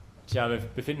Tja, wir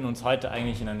befinden uns heute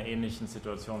eigentlich in einer ähnlichen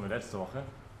Situation wie letzte Woche.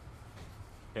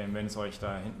 Wenn es euch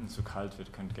da hinten zu kalt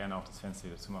wird, könnt ihr gerne auch das Fenster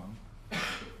wieder zumachen.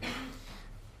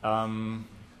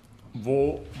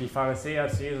 Wo die Pharisäer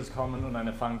zu Jesus kommen und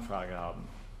eine Fangfrage haben.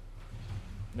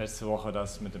 Letzte Woche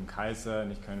das mit dem Kaiser,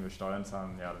 nicht können wir Steuern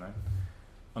zahlen, ja oder nein.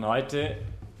 Und heute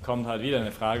kommt halt wieder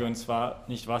eine Frage, und zwar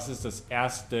nicht, was ist das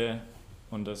erste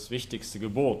und das wichtigste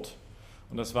Gebot?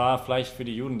 Und das war vielleicht für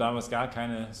die Juden damals gar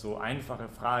keine so einfache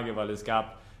Frage, weil es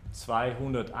gab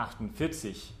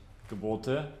 248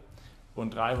 Gebote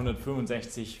und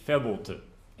 365 Verbote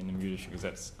in dem jüdischen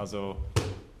Gesetz. Also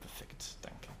perfekt,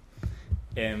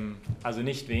 danke. Also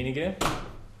nicht wenige,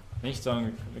 nicht,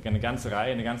 sondern eine ganze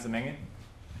Reihe, eine ganze Menge.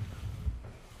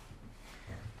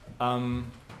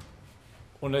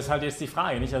 Und das ist halt jetzt die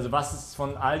Frage, nicht? Also was ist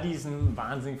von all diesen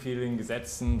wahnsinnig vielen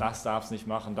Gesetzen, das darf es nicht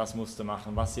machen, das musst du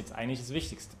machen, was ist jetzt eigentlich das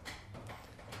Wichtigste?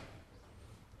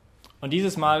 Und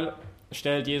dieses Mal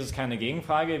stellt Jesus keine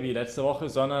Gegenfrage wie letzte Woche,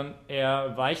 sondern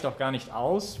er weicht auch gar nicht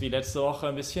aus, wie letzte Woche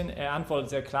ein bisschen. Er antwortet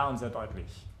sehr klar und sehr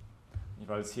deutlich,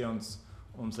 weil es hier uns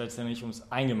letztendlich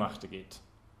ums Eingemachte geht.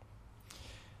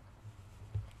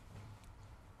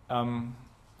 Und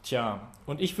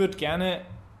ich würde gerne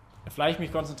vielleicht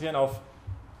mich konzentrieren auf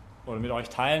oder mit euch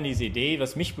teilen diese Idee,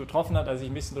 was mich betroffen hat, als ich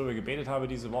ein bisschen darüber gebetet habe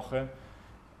diese Woche.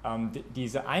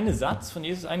 Dieser eine Satz von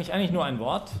Jesus ist eigentlich nur ein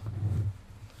Wort,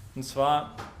 und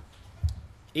zwar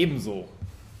ebenso.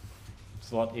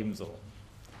 Das Wort ebenso.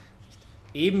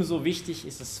 Ebenso wichtig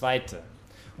ist das zweite.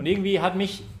 Und irgendwie hat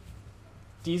mich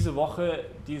diese Woche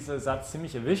dieser Satz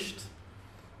ziemlich erwischt.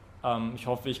 Ich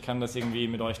hoffe, ich kann das irgendwie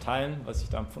mit euch teilen, was ich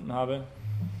da empfunden habe.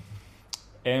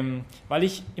 Weil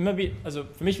ich immer wieder, also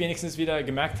für mich wenigstens wieder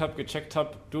gecheckt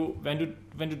habe,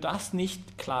 wenn du das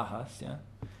nicht klar hast, ja,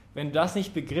 wenn du das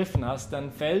nicht begriffen hast,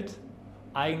 dann fällt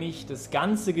eigentlich das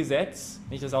ganze Gesetz,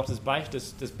 nicht das auch das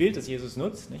Bild, das Jesus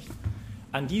nutzt, nicht,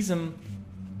 an diesen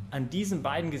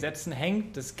beiden Gesetzen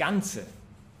hängt das Ganze.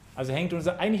 Also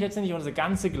eigentlich letztendlich unser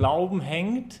ganzer Glauben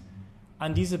hängt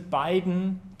an diese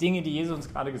beiden Dinge, die Jesus uns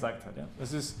gerade gesagt hat. Ja.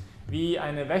 Das ist wie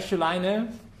eine Wäscheleine,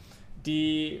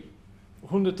 die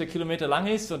hunderte Kilometer lang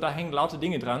ist und da hängen lauter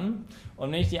Dinge dran.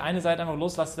 Und wenn ich die eine Seite einfach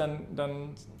loslasse,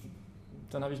 dann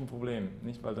habe ich ein Problem.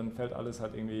 Nicht? Weil dann fällt alles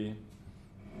halt irgendwie,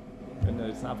 wenn da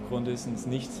jetzt ein Abgrund ist, ins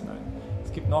Nichts hinein.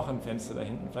 Es gibt noch ein Fenster da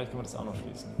hinten, vielleicht können wir das auch noch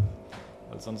schließen.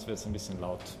 Weil sonst wird es ein bisschen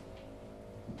laut.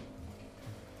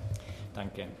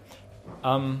 Danke.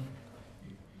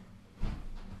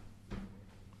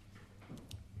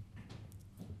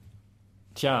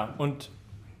 Und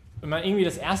irgendwie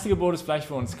das erste Gebot ist vielleicht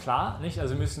für uns klar, nicht?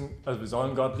 Also wir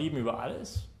sollen Gott lieben über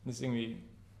alles. Das ist irgendwie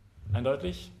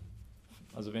eindeutig.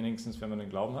 Also wenigstens, wenn man den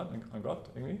Glauben hat an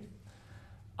Gott irgendwie.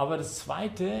 Aber das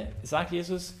zweite, sagt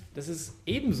Jesus, dass es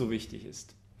ebenso wichtig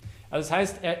ist. Also das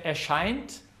heißt, er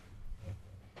scheint,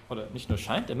 oder nicht nur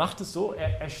scheint, er macht es so,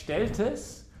 er stellt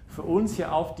es für uns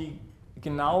hier auf die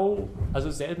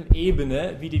selben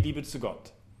Ebene wie die Liebe zu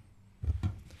Gott.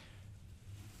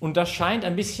 Und das scheint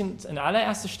ein bisschen, an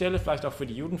allererster Stelle, vielleicht auch für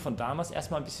die Juden von damals,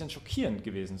 erstmal ein bisschen schockierend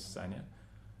gewesen zu sein. Ja?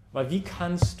 Weil wie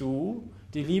kannst du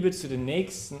die Liebe zu den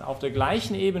Nächsten auf der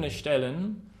gleichen Ebene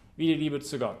stellen, wie die Liebe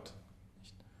zu Gott?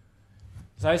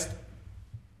 Das heißt,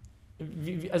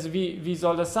 wie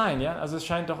soll das sein? Ja? Also es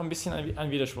scheint doch ein bisschen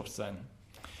ein Widerspruch zu sein.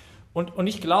 Und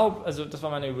ich glaube, also das war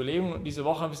meine Überlegung, diese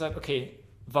Woche habe ich gesagt, okay,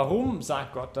 warum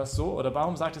sagt Gott das so? Oder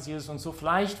warum sagt das Jesus uns so?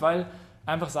 Vielleicht, weil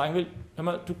einfach sagen will, hör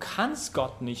mal, du kannst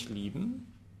Gott nicht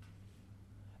lieben,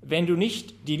 wenn du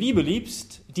nicht die Liebe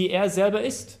liebst, die er selber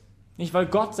ist. Nicht, weil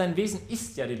Gott, sein Wesen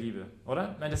ist ja die Liebe,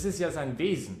 oder? Ich meine, das ist ja sein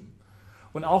Wesen.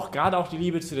 Und gerade auch die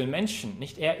Liebe zu den Menschen.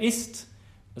 Nicht, er ist,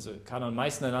 also Kanon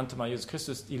Meißner nannte mal Jesus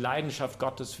Christus, die Leidenschaft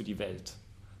Gottes für die Welt.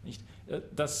 Nicht,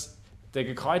 der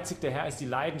gekreuzigte Herr ist die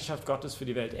Leidenschaft Gottes für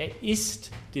die Welt. Er ist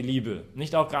die Liebe,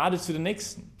 nicht auch gerade zu den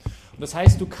Nächsten. Und das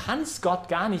heißt, du kannst Gott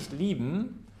gar nicht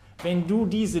lieben, wenn du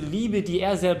diese Liebe, die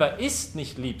er selber ist,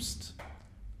 nicht liebst.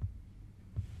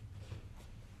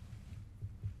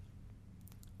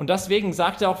 Und deswegen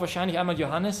sagt er auch wahrscheinlich einmal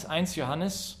 1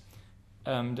 Johannes,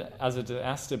 also der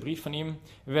erste Brief von ihm,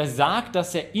 wer sagt,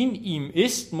 dass er in ihm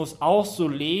ist, muss auch so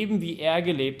leben, wie er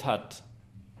gelebt hat.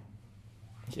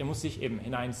 Er muss sich eben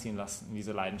hineinziehen lassen in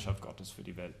diese Leidenschaft Gottes für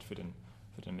die Welt, für den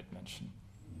Mitmenschen.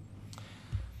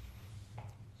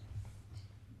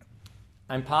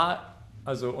 Ein paar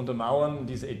untermauern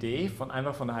diese Idee von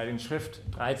der Heiligen Schrift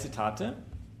 3 Zitate.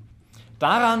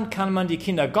 Daran kann man die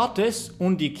Kinder Gottes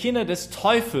und die Kinder des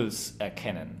Teufels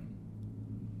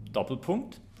erkennen.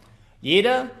 Doppelpunkt.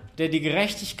 Jeder, der die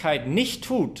Gerechtigkeit nicht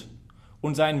tut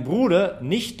und seinen Bruder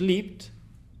nicht liebt,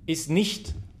 ist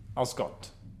nicht aus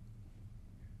Gott.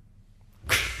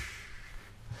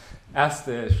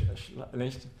 Erste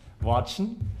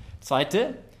Wortchen.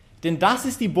 Zweite, denn das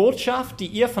ist die Botschaft, die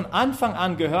ihr von Anfang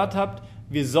an gehört habt,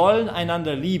 wir sollen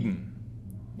einander lieben.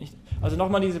 Nicht? Also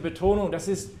nochmal diese Betonung, das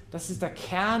ist der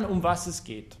Kern, um was es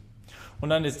geht. Und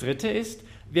dann das dritte ist,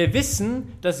 wir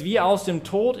wissen, dass wir aus dem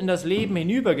Tod in das Leben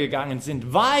hinübergegangen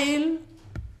sind, weil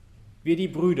wir die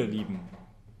Brüder lieben.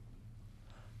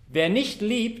 Wer nicht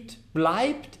liebt,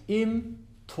 bleibt im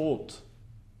Tod.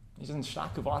 Das sind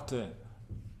starke Worte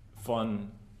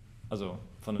von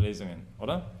den Lesungen,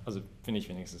 oder? Also finde ich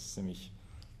wenigstens ziemlich,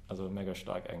 mega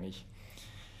stark eigentlich.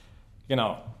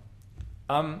 Genau.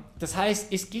 Das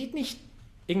heißt, es geht nicht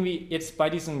irgendwie jetzt bei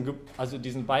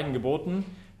diesen beiden Geboten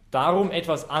darum,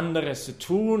 etwas anderes zu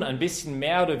tun, ein bisschen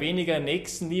mehr oder weniger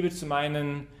Nächstenliebe zu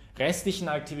meinen restlichen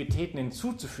Aktivitäten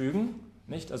hinzuzufügen.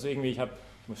 Nicht? Also irgendwie, ich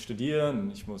muss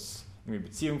studieren, ich muss irgendwie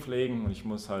Beziehung pflegen und ich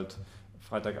muss halt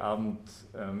Freitagabend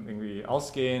irgendwie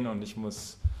ausgehen und ich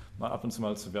muss mal ab und zu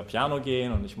mal zu Piano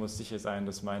gehen und ich muss sicher sein,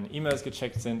 dass meine E-Mails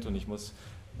gecheckt sind und ich muss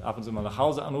ab und zu mal nach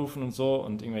Hause anrufen und so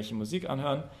und irgendwelche Musik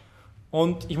anhören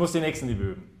und ich muss die Nächstenliebe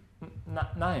üben.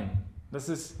 Nein, das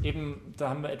ist eben, da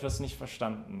haben wir etwas nicht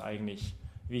verstanden eigentlich,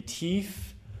 wie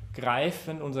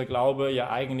tiefgreifend unser Glaube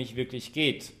ja eigentlich wirklich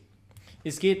geht.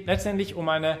 Es geht letztendlich um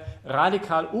eine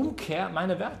radikale Umkehr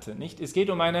meiner Werte, nicht? Es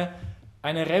geht um eine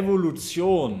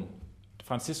Revolution.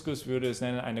 Franziskus würde es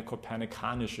nennen, eine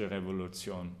kopernikanische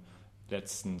Revolution.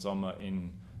 Letzten Sommer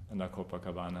in der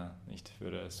Copacabana, nicht?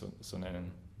 Würde es so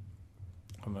nennen.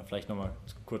 Kommen wir vielleicht nochmal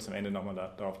kurz am Ende nochmal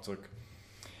darauf zurück.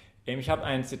 Ich habe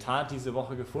ein Zitat diese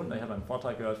Woche gefunden. Ich habe einen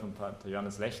Vortrag gehört von Pater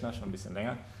Johannes Lechner, schon ein bisschen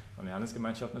länger, von der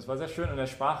Johannesgemeinschaft. Und es war sehr schön und er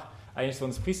sprach eigentlich zu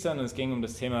uns Priestern und es ging um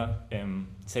das Thema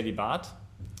Zölibat.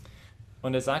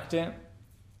 Und er sagte,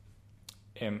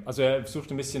 er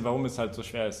suchte ein bisschen, warum es halt so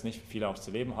schwer ist, nicht für viele auch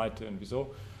zu leben heute und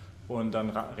wieso. Und dann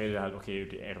redet er halt, okay,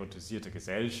 die erotisierte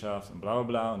Gesellschaft und bla bla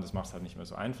bla und das macht es halt nicht mehr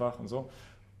so einfach und so.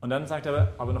 Und dann sagt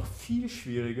er aber noch viel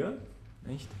schwieriger,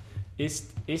 nicht,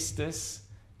 ist es,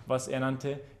 was er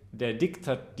nannte,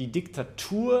 die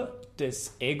Diktatur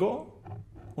des Ego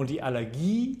und die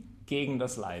Allergie gegen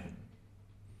das Leiden.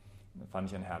 Das fand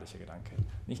ich ein herrlicher Gedanke.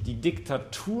 Nicht die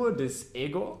Diktatur des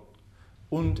Ego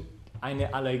und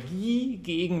eine Allergie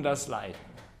gegen das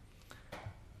Leiden.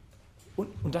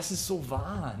 Und das ist so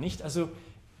wahr, nicht? Also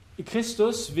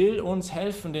Christus will uns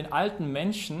helfen, den alten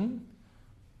Menschen,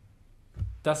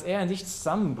 dass er in sich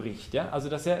zusammenbricht, ja? Also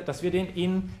dass wir den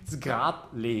ins Grab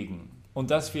legen und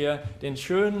dass wir den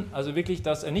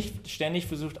dass er nicht ständig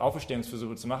versucht,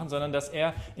 Auferstehungsversuche zu machen, sondern dass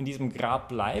er in diesem Grab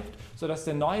bleibt, sodass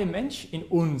der neue Mensch in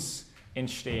uns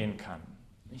entstehen kann.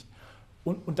 Nicht?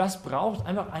 Und das braucht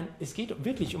einfach es geht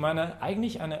wirklich um eine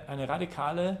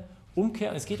radikale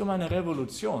Umkehr, es geht um eine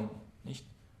Revolution. Nicht?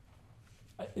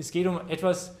 Es geht um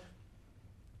etwas,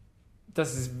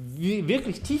 das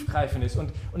wirklich tiefgreifend ist.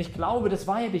 Und ich glaube, das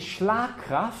war ja die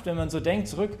Schlagkraft, wenn man so denkt,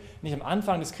 zurück, nicht am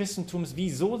Anfang des Christentums,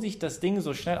 wieso sich das Ding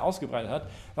so schnell ausgebreitet hat,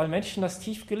 weil Menschen das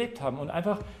tief gelebt haben. Und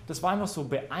das war einfach so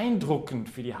beeindruckend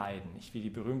für die Heiden. Nicht? Wie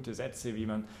die berühmte Sätze, wie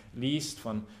man liest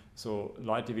von so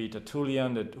Leute wie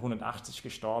Tertullian, der 180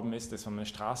 gestorben ist, das man in den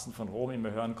Straßen von Rom immer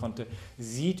hören konnte,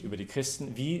 sieht über die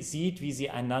Christen, wie sie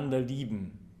einander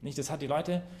lieben. Nicht? Das hat die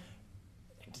Leute,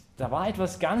 da war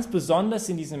etwas ganz Besonderes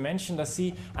in diesen Menschen, das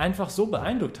sie einfach so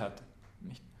beeindruckt hat.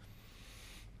 Nicht?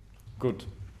 Gut.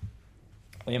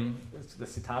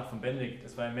 Das Zitat von Benedikt,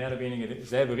 das war mehr oder weniger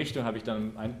dieselbe Richtung, habe ich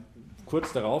dann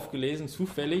kurz darauf gelesen,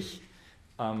 zufällig.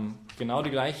 Genau die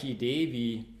gleiche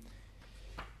Idee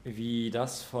wie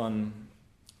das von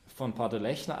Pater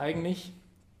Lechner eigentlich.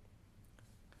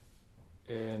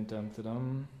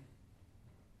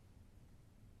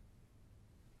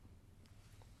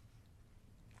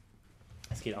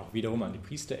 Es geht auch wiederum an die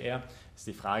Priesterehr. Das ist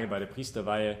die Frage bei der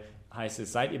Priesterweihe, heißt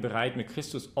es, seid ihr bereit, mit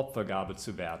Christus Opfergabe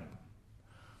zu werden?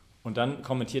 Und dann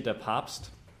kommentiert der Papst,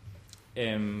 oh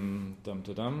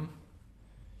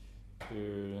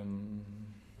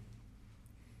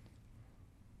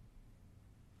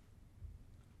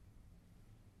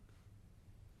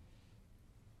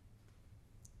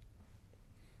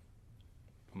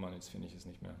Mann, jetzt finde ich es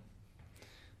nicht mehr.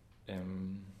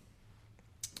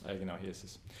 Genau, hier ist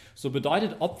es. So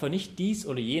bedeutet Opfer nicht dies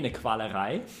oder jene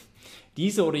Quälerei,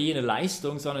 diese oder jene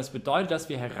Leistung, sondern es bedeutet, dass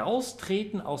wir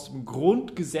heraustreten aus dem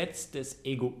Grundgesetz des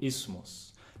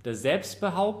Egoismus, der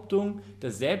Selbstbehauptung,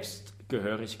 der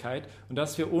Selbstgehörigkeit und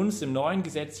dass wir uns dem neuen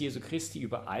Gesetz Jesu Christi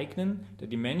übereignen, der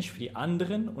die Mensch für die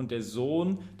anderen und der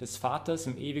Sohn des Vaters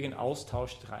im ewigen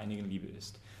Austausch der reinigen Liebe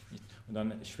ist. Und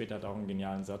dann später hat er auch einen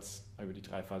genialen Satz über die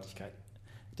Dreifaltigkeit.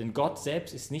 Denn Gott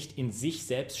selbst ist nicht in sich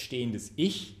selbst stehendes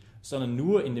Ich, sondern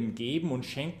nur in dem Geben und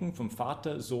Schenken vom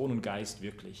Vater, Sohn und Geist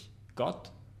wirklich.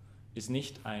 Gott ist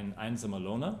nicht ein einsamer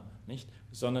Loner, nicht,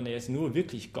 sondern er ist nur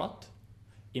wirklich Gott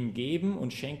im Geben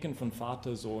und Schenken von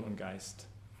Vater, Sohn und Geist.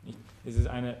 Nicht? Es ist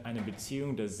eine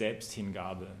Beziehung der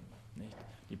Selbsthingabe. Nicht?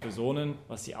 Die Personen,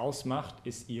 was sie ausmacht,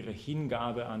 ist ihre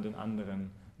Hingabe an den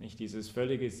anderen. Nicht? Dieses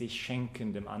völlige sich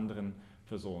schenken dem anderen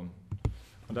Person.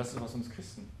 Und das ist, was uns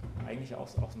Christen eigentlich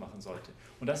ausmachen sollte.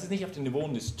 Und das ist nicht auf den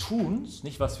Niveauen des Tuns,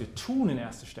 nicht was wir tun in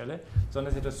erster Stelle,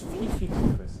 sondern es ist etwas viel, viel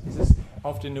Tieferes. Es ist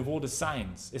auf dem Niveau des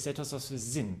Seins, es ist etwas, was wir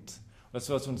sind. Und das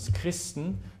ist, was uns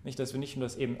Christen, nicht, dass wir nicht nur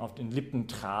das eben auf den Lippen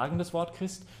tragen, das Wort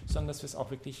Christ, sondern dass wir es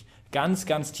auch wirklich ganz,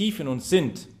 ganz tief in uns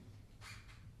sind.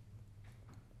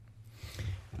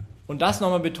 Und das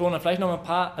nochmal betonen, vielleicht nochmal ein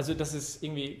paar, also dass es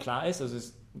irgendwie klar ist, also es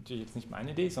ist natürlich jetzt nicht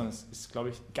meine Idee, sondern es ist, glaube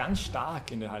ich, ganz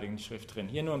stark in der Heiligen Schrift drin.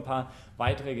 Hier nur ein paar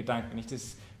weitere Gedanken. Nicht,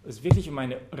 dass es wirklich um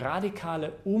eine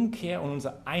radikale Umkehr und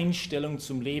unsere Einstellung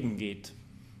zum Leben geht.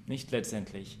 Nicht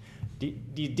letztendlich.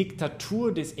 Die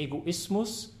Diktatur des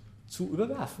Egoismus zu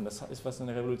überwerfen. Das ist, was in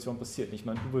der Revolution passiert. Nicht?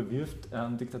 Man überwirft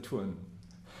Diktaturen.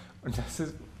 Und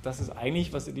das ist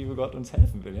eigentlich, was der liebe Gott uns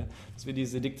helfen will. Ja? Dass wir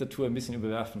diese Diktatur ein bisschen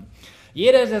überwerfen.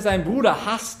 Jeder, der seinen Bruder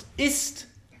hasst, ist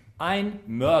ein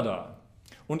Mörder.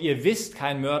 Und ihr wisst,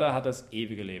 kein Mörder hat das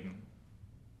ewige Leben.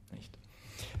 Nicht?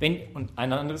 Und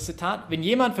ein anderes Zitat. Wenn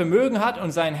jemand Vermögen hat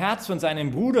und sein Herz von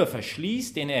seinem Bruder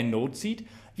verschließt, den er in Not sieht,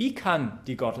 wie kann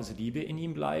die Gottesliebe in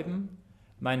ihm bleiben?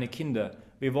 Meine Kinder,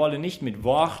 wir wollen nicht mit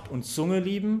Wort und Zunge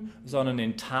lieben, sondern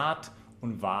in Tat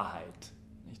und Wahrheit.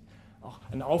 Nicht? Auch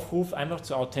ein Aufruf einfach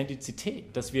zur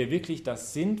Authentizität, dass wir wirklich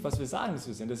das sind, was wir sagen, dass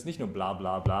wir sind. Dass es nicht nur bla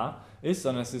bla bla ist,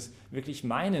 sondern dass es wirklich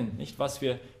meinen, nicht was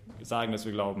wir sagen, dass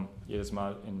wir glauben, jedes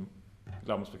Mal im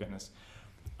Glaubensbekenntnis.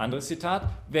 Anderes Zitat,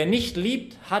 wer nicht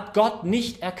liebt, hat Gott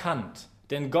nicht erkannt,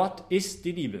 denn Gott ist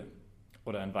die Liebe.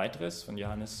 Oder ein weiteres von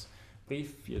Johannes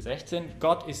Brief 4,16,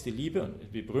 Gott ist die Liebe,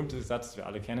 und der berühmte Satz, den wir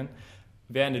alle kennen,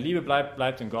 wer in der Liebe bleibt,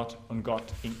 bleibt in Gott und Gott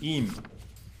in ihm.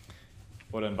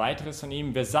 Oder ein weiteres von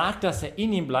ihm, wer sagt, dass er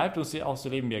in ihm bleibt, muss auch so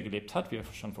leben, wie er gelebt hat, wie wir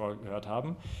schon vorher gehört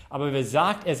haben. Aber wer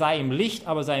sagt, er sei im Licht,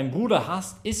 aber seinen Bruder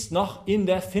hasst, ist noch in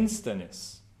der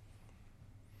Finsternis.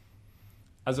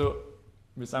 Also,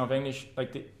 wir sagen auf Englisch,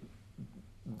 like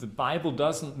the Bible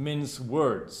doesn't mince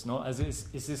words. No? Also es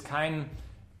ist kein,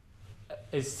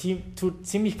 es tut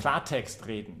ziemlich Klartext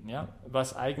reden, ja?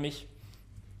 Was eigentlich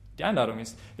die Einladung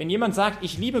ist. Wenn jemand sagt,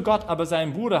 ich liebe Gott, aber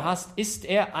seinen Bruder hasst, ist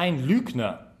er ein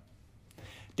Lügner.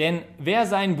 Denn wer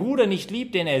seinen Bruder nicht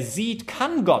liebt, den er sieht,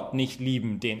 kann Gott nicht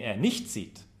lieben, den er nicht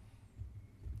sieht.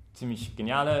 Ziemlich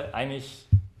geniale, eigentlich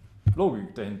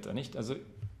Logik dahinter, nicht? Also,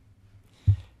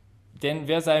 denn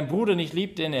wer seinen Bruder nicht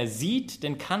liebt, den er sieht,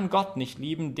 den kann Gott nicht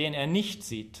lieben, den er nicht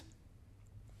sieht.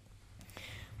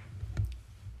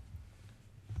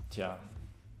 Tja,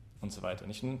 und so weiter.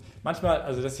 Nicht? Manchmal,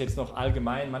 also das ist jetzt noch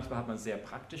allgemein, manchmal hat man sehr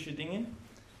praktische Dinge,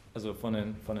 also von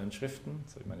den Schriften,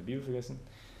 jetzt habe ich meine Bibel vergessen.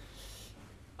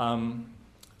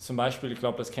 Zum Beispiel, ich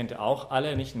glaube, das kennt ihr auch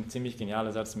alle, nicht ein ziemlich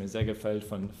genialer Satz, der mir sehr gefällt,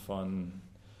 von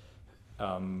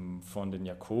dem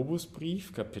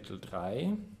Jakobusbrief, Kapitel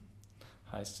 3,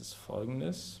 heißt es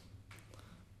folgendes,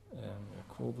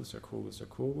 Jakobus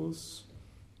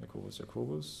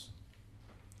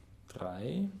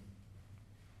 3.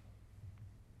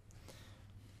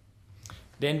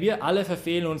 Denn wir alle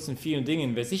verfehlen uns in vielen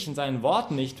Dingen. Wer sich in seinen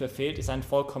Worten nicht verfehlt, ist ein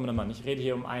vollkommener Mann. Ich rede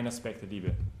hier um einen Aspekt der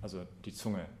Liebe, also die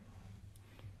Zunge.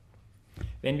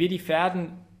 Wenn wir die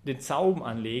Pferden den Zaum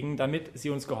anlegen, damit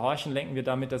sie uns gehorchen, lenken wir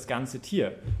damit das ganze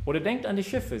Tier. Oder denkt an die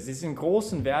Schiffe. Sie sind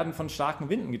groß und werden von starken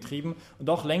Winden getrieben, und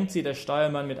doch lenkt sie der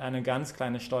Steuermann mit einer ganz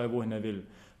kleinen Steuer, wohin er will.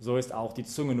 So ist auch die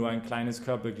Zunge nur ein kleines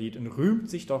Körperglied und rühmt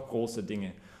sich doch große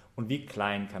Dinge. Und wie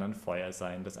klein kann ein Feuer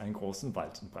sein, das einen großen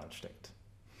Wald in Brand steckt?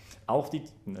 Auch die,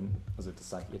 also das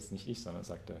sagt jetzt nicht ich, sondern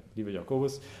sagt der liebe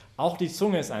Jakobus, auch die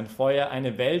Zunge ist ein Feuer,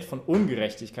 eine Welt von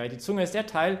Ungerechtigkeit. Die Zunge ist der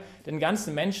Teil, der den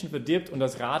ganzen Menschen verdirbt und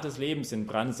das Rad des Lebens in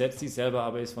Brand setzt, sie selber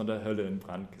aber ist von der Hölle in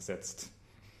Brand gesetzt.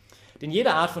 Denn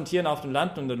jede Art von Tieren auf dem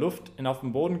Land und in der Luft, auf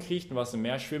dem Boden kriecht und was im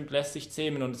Meer schwimmt, lässt sich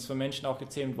zähmen und ist von Menschen auch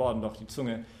gezähmt worden. Doch die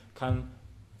Zunge kann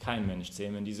kein Mensch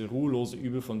zähmen, diese ruhelose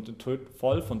Übel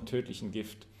voll von tödlichem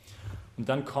Gift. Und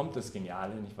dann kommt das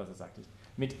Geniale, nicht was er sagt.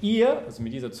 Mit ihr, also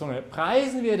mit dieser Zunge,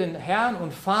 preisen wir den Herrn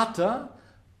und Vater,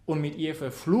 und mit ihr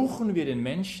verfluchen wir den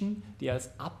Menschen, die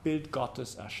als Abbild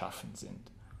Gottes erschaffen sind.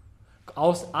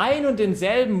 Aus ein und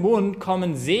denselben Mund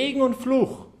kommen Segen und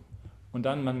Fluch. Und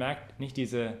dann, man merkt nicht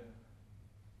diese,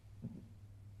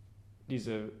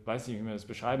 weiß nicht, wie man das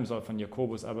beschreiben soll von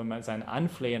Jakobus, aber sein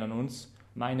Anflehen an uns,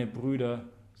 meine Brüder,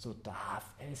 so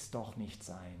darf es doch nicht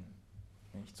sein.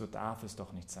 Nicht? So darf es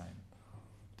doch nicht sein.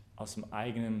 Aus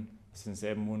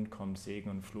demselben Mund kommt Segen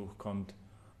und Fluch, kommt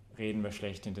reden wir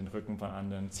schlecht in den Rücken von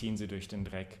anderen, ziehen sie durch den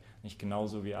Dreck, nicht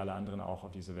genauso wie alle anderen auch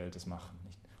auf dieser Welt es machen.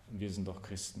 Nicht? Und wir sind doch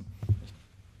Christen. Nicht?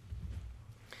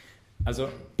 Also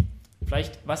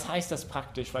vielleicht, was heißt das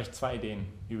praktisch? Vielleicht 2 Ideen,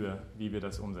 wie wir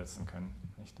das umsetzen können.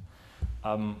 Nicht?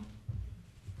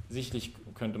 Sicherlich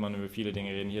könnte man über viele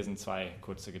Dinge reden. Hier sind 2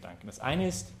 kurze Gedanken. Das eine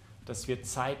ist, dass wir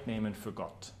Zeit nehmen für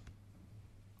Gott.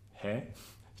 Hä?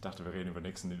 Ich dachte, wir reden über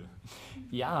Nächstenliebe.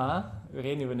 Ja, wir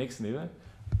reden über Nächstenliebe,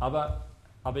 aber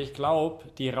ich glaube,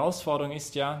 die Herausforderung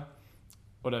ist ja,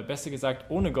 oder besser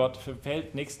gesagt, ohne Gott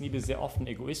verfällt Nächstenliebe sehr oft in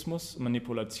Egoismus,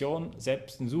 Manipulation,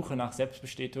 Suche nach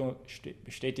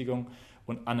Selbstbestätigung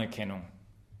und Anerkennung.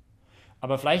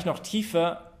 Aber vielleicht noch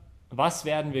tiefer, was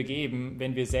werden wir geben,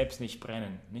 wenn wir selbst nicht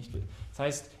brennen? Nicht? Das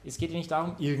heißt, es geht nicht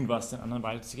darum, irgendwas den anderen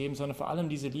weiterzugeben, sondern vor allem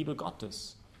diese Liebe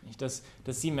Gottes. Nicht? Dass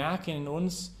sie merken in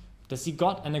uns, dass sie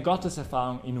eine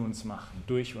Gotteserfahrung in uns machen,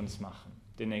 durch uns machen,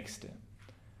 der Nächste.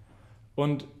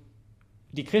 Und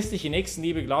die christliche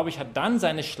Nächstenliebe, glaube ich, hat dann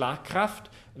seine Schlagkraft,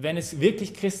 wenn es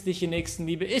wirklich christliche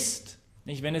Nächstenliebe ist.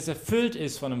 Nicht, wenn es erfüllt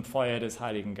ist von dem Feuer des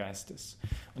Heiligen Geistes.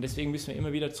 Und deswegen müssen wir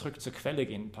immer wieder zurück zur Quelle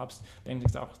gehen. Papst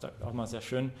denkt auch mal sehr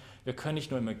schön, wir können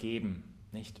nicht nur immer geben,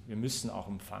 nicht? Wir müssen auch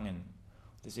empfangen.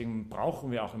 Deswegen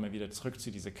brauchen wir auch immer wieder zurück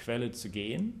zu dieser Quelle zu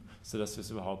gehen, sodass wir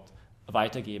es überhaupt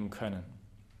weitergeben können.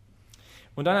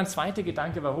 Und dann ein zweiter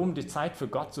Gedanke, warum die Zeit für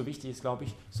Gott so wichtig ist, glaube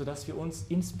ich, sodass wir uns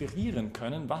inspirieren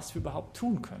können, was wir überhaupt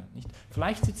tun können. Nicht?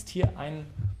 Vielleicht sitzt hier ein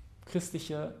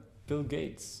christlicher Bill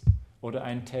Gates oder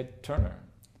ein Ted Turner.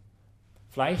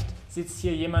 Vielleicht sitzt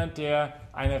hier jemand, der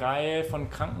eine Reihe von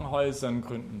Krankenhäusern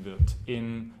gründen wird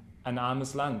in ein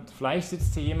armes Land. Vielleicht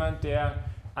sitzt hier jemand, der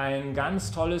ein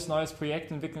ganz tolles neues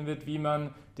Projekt entwickeln wird, wie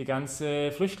man die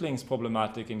ganze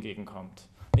Flüchtlingsproblematik entgegenkommt.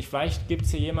 Vielleicht gibt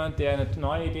es hier jemand, der eine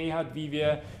neue Idee hat, wie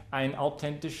wir einen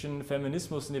authentischen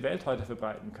Feminismus in die Welt heute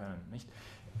verbreiten können. Nicht?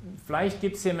 Vielleicht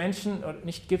gibt es hier Menschen, oder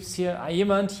nicht gibt es hier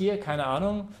jemand hier, keine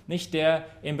Ahnung, nicht, der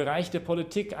im Bereich der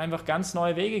Politik einfach ganz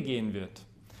neue Wege gehen wird.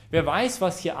 Wer weiß,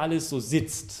 was hier alles so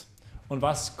sitzt und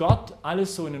was Gott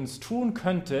alles so in uns tun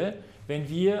könnte, wenn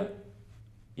wir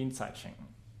ihm Zeit schenken.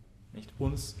 Nicht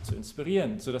uns zu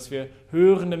inspirieren, sodass wir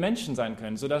hörende Menschen sein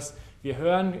können, sodass wir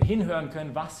hinhören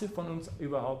können, was er von uns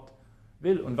überhaupt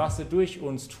will und was er durch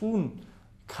uns tun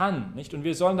kann. Nicht? Und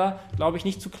wir sollen da, glaube ich,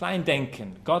 nicht zu klein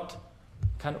denken. Gott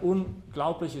kann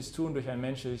Unglaubliches tun durch einen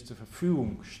Menschen, der sich zur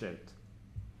Verfügung stellt.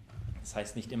 Das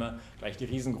heißt nicht immer gleich die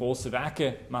riesengroße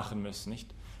Werke machen müssen.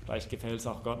 Nicht? Vielleicht gefällt es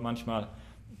auch Gott manchmal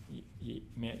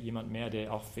jemand mehr,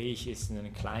 der auch fähig ist, in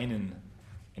den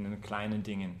kleinen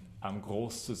Dingen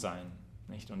groß zu sein.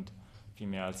 Nicht? Und viel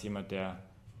mehr als jemand, der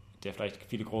vielleicht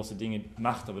viele große Dinge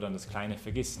macht, aber dann das Kleine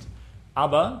vergisst.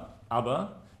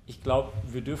 Aber ich glaube,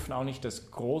 wir dürfen auch nicht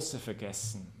das Große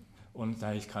vergessen. Und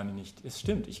sagen, ich kann nicht. Es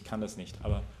stimmt, ich kann das nicht.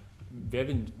 Aber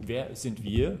wer sind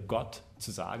wir, Gott,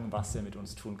 zu sagen, was er mit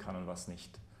uns tun kann und was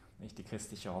nicht? Nicht die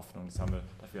christliche Hoffnung,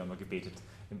 dafür haben wir gebetet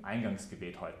im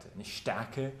Eingangsgebet heute. Nicht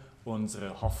stärke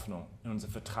unsere Hoffnung, unser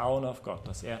Vertrauen auf Gott,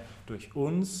 dass er durch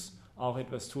uns auch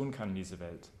etwas tun kann in dieser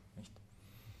Welt. Nicht?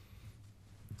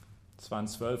 Es waren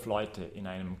 12 Leute in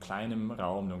einem kleinen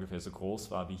Raum, der ungefähr so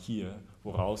groß war wie hier,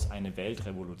 woraus eine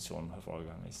Weltrevolution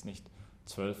hervorgegangen ist. Nicht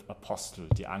 12 Apostel,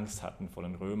 die Angst hatten vor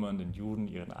den Römern, den Juden,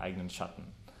 ihren eigenen Schatten.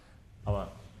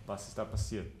 Aber was ist da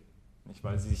passiert? Nicht,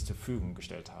 weil sie sich zur Verfügung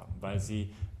gestellt haben, weil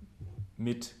sie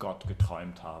mit Gott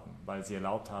geträumt haben, weil sie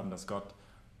erlaubt haben, dass Gott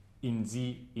in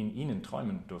ihnen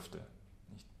träumen durfte.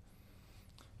 Nicht?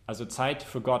 Also Zeit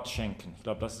für Gott schenken. Ich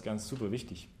glaube, das ist ganz super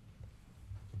wichtig.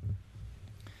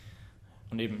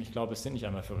 Und eben, ich glaube, es sind nicht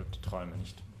einmal verrückte Träume,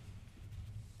 nicht?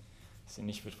 Es sind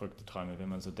nicht verrückte Träume, wenn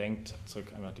man so denkt,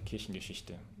 zurück einmal die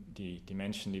Kirchengeschichte. Die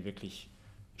Menschen, die wirklich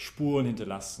Spuren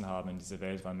hinterlassen haben in dieser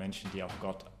Welt, waren Menschen, die auch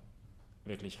Gott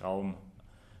wirklich Raum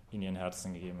in ihren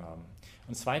Herzen gegeben haben.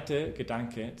 Und zweiter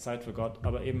Gedanke, Zeit für Gott,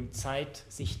 aber eben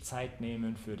sich Zeit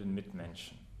nehmen für den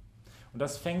Mitmenschen. Und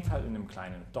das fängt halt in einem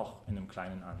Kleinen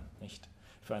an, nicht?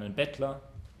 Für einen Bettler,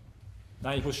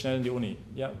 nein, ich muss schnell in die Uni.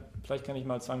 Ja, vielleicht kann ich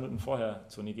mal 2 Minuten vorher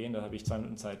zur Uni gehen, da habe ich 2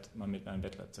 Minuten Zeit, mal mit einem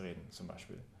Bettler zu reden, zum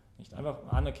Beispiel. Nicht einfach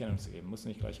Anerkennung zu geben, muss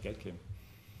nicht gleich Geld geben.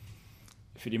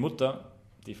 Für die Mutter,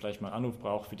 die vielleicht mal einen Anruf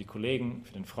braucht, für die Kollegen,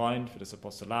 für den Freund, für das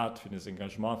Apostolat, für das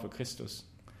Engagement für Christus.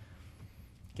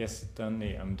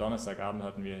 Am Donnerstagabend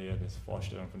hatten wir hier die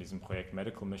Vorstellung von diesem Projekt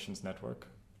Medical Missions Network.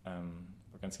 War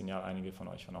ganz genial, einige von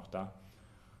euch waren auch da.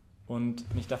 Und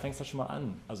da fängt es ja schon mal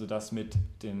an. Also das mit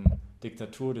der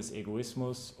Diktatur des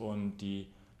Egoismus und die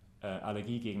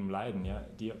Allergie gegen Leiden. Ja,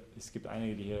 es gibt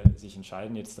einige, die hier sich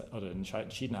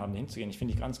entschieden haben, hinzugehen. Ich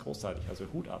finde die ganz großartig, also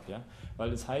Hut ab. Ja,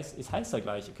 weil es heißt ja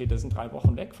gleich, okay, das sind 3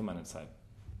 Wochen weg von meiner Zeit.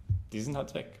 die sind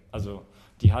halt weg. Also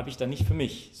die habe ich dann nicht für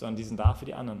mich, sondern die sind da für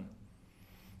die anderen.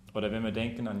 Oder wenn wir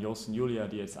denken an Jos und Julia,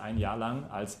 die jetzt ein Jahr lang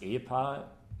als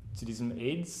Ehepaar zu diesem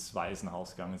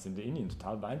AIDS-Waisenhaus gegangen sind in Indien,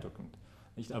 total beeindruckend.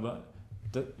 Nicht? Aber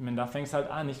da fängt es halt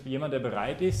an, nicht jemand, der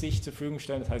bereit ist, sich zur Verfügung zu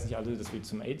stellen, das heißt nicht alle, dass wir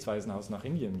zum AIDS-Waisenhaus nach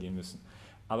Indien gehen müssen.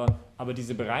 Aber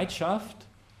diese Bereitschaft,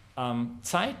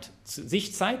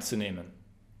 sich Zeit zu nehmen,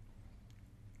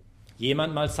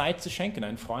 jemand mal Zeit zu schenken,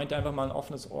 ein Freund, der einfach mal ein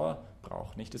offenes Ohr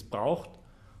braucht. Nicht? Das braucht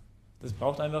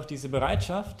einfach diese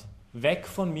Bereitschaft, weg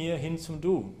von mir hin zum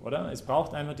Du, oder? Es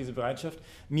braucht einfach diese Bereitschaft,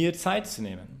 mir Zeit zu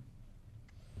nehmen.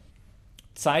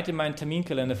 Zeit in meinen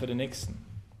Terminkalender für den Nächsten.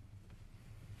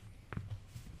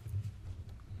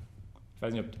 Ich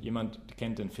weiß nicht, ob jemand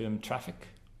kennt den Film Traffic.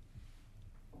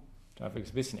 Traffic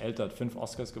ist ein bisschen älter, hat 5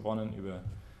 Oscars gewonnen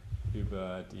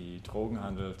über die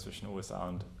Drogenhandel zwischen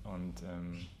USA und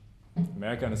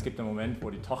Amerika. Und es gibt einen Moment, wo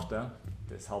die Tochter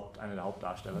einer der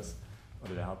Hauptdarstellers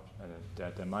oder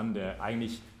der Mann, der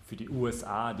eigentlich für die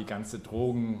USA die ganze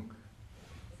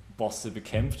Drogenbosse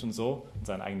bekämpft und so, und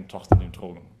seine eigene Tochter nimmt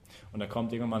Drogen. Und er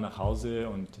kommt irgendwann mal nach Hause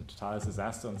und totales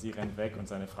Desaster und sie rennt weg und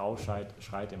seine Frau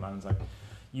schreit ihm an und sagt,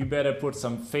 "You better put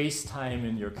some FaceTime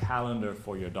in your calendar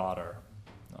for your daughter."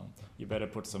 No? You better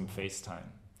put some FaceTime.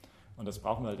 Und das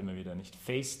brauchen wir halt immer wieder, nicht?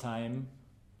 FaceTime,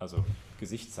 also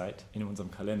Gesichtszeit in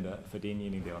unserem Kalender für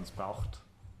denjenigen, der uns braucht.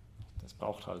 Das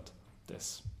braucht halt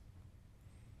das.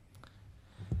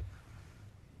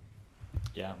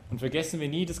 Ja, und vergessen wir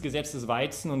nie das Gesetz des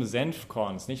Weizen und des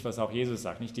Senfkorns, nicht, was auch Jesus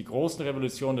sagt. Nicht? Die großen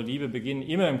Revolutionen der Liebe beginnen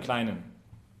immer im Kleinen.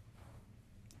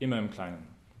 Immer im Kleinen.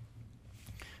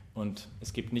 Und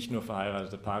es gibt nicht nur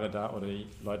verheiratete Paare da oder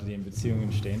Leute, die in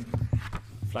Beziehungen stehen.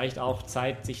 Vielleicht auch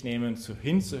Zeit sich nehmen,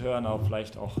 hinzuhören, auch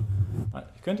vielleicht auch,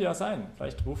 könnte ja sein,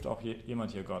 vielleicht ruft auch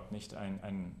jemand hier Gott, nicht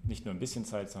nur ein bisschen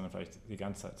Zeit, sondern vielleicht die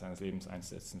ganze Zeit seines Lebens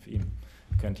einzusetzen für ihn.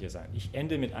 Könnte hier sein. Ich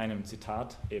ende mit einem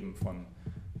Zitat eben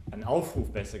einem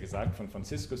Aufruf besser gesagt, von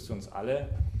Franziskus zu uns alle,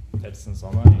 letzten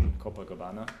Sommer in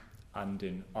Copacabana, on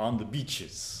the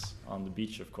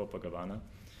beach of Copacabana,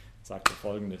 sagte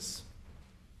Folgendes: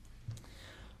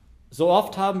 So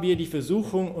oft haben wir die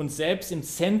Versuchung, uns selbst im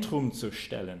Zentrum zu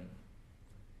stellen,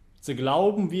 zu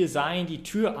glauben, wir seien die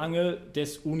Türangel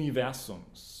des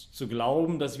Universums, zu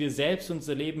glauben, dass wir selbst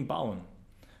unser Leben bauen.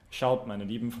 Schaut, meine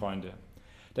lieben Freunde,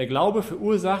 der Glaube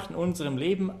verursacht in unserem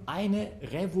Leben eine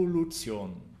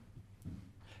Revolution,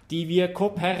 die wir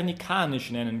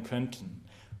kopernikanisch nennen könnten.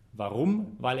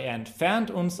 Warum? Weil er entfernt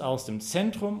uns aus dem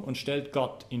Zentrum und stellt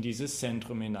Gott in dieses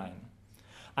Zentrum hinein.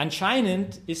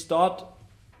 Anscheinend ist dort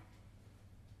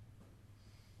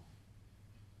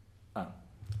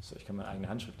ich kann meine eigene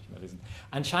Handschrift nicht mehr lesen.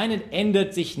 Anscheinend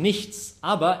ändert sich nichts,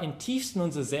 aber im tiefsten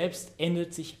unser Selbst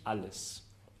ändert sich alles.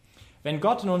 Wenn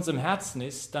Gott in unserem Herzen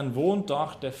ist, dann wohnt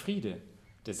dort der Friede,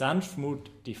 der Sanftmut,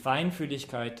 die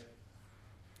Feinfühligkeit,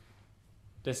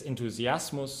 des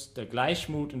Enthusiasmus, der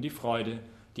Gleichmut und die Freude,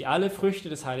 die alle Früchte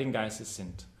des Heiligen Geistes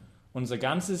sind. Unser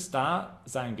ganzes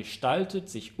Dasein gestaltet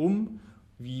sich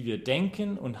wie wir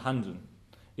denken und handeln.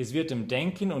 Es wird im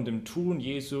Denken und im Tun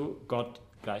Jesu Gott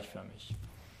gleichförmig.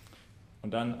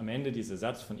 Und dann am Ende dieser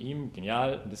Satz von ihm,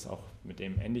 genial, und mit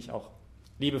dem ende ich auch: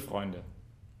 Liebe Freunde,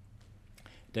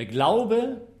 der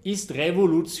Glaube ist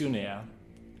revolutionär.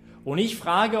 Und ich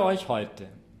frage euch heute,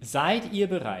 seid ihr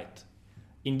bereit,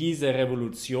 in diese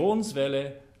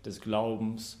Revolutionswelle des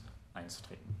Glaubens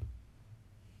einzutreten?